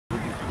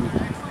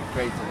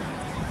great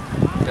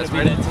team. That's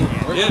ready.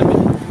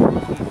 Yeah.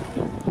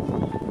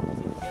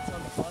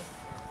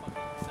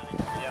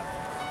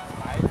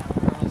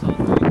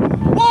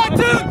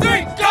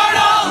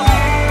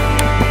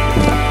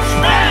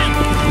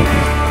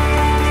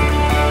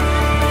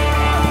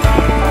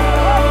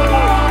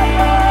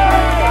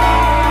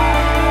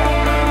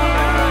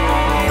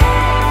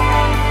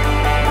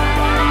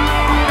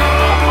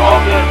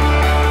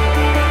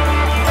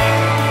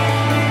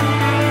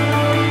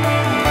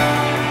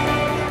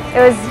 It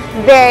was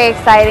very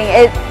exciting.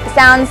 It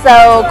sounds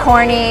so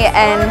corny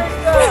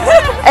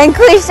and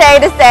cliche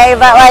to say,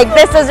 but like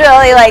this was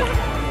really like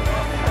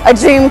a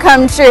dream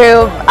come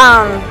true.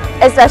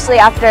 Especially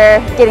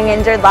after getting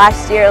injured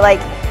last year, like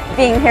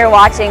being here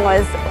watching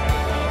was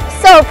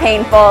so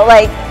painful,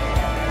 like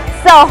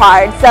so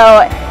hard.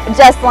 So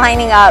just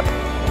lining up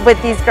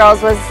with these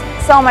girls was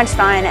so much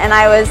fun, and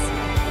I was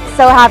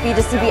so happy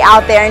just to be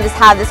out there and just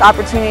have this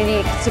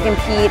opportunity to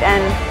compete.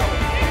 And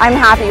I'm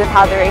happy with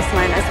how the race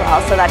went as well,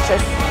 so that's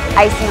just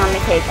icing on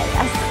the cake, I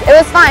guess. It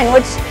was fun,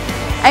 which,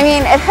 I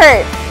mean, it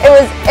hurt. It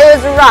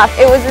was rough.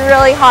 It was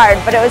really hard,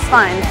 but it was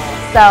fun.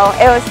 So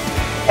it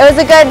was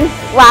a good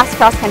last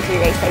cross-country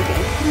race, I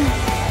think.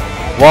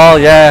 Well,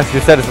 yeah, as you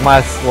said, it's my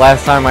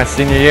last time my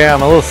senior year.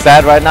 I'm a little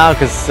sad right now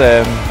because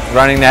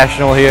running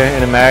national here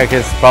in America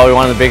is probably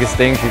one of the biggest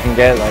things you can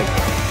get. Like,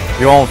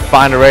 you won't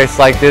find a race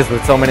like this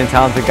with so many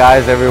talented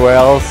guys everywhere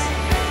else.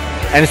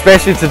 And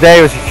especially today,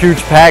 it was a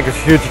huge pack, it was a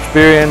huge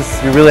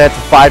experience. You really had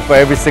to fight for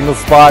every single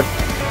spot,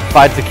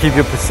 fight to keep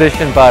your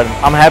position, but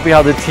I'm happy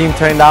how the team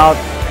turned out.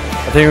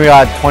 I think we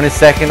got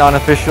 22nd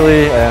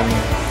unofficially, and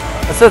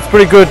so it's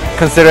pretty good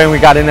considering we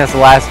got in as the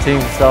last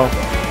team. So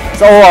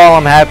overall,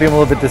 I'm happy. I'm a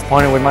little bit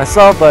disappointed with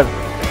myself, but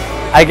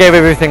I gave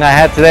everything I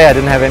had today. I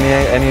didn't have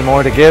any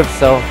more to give,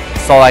 so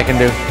that's all I can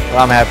do.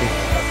 I'm happy.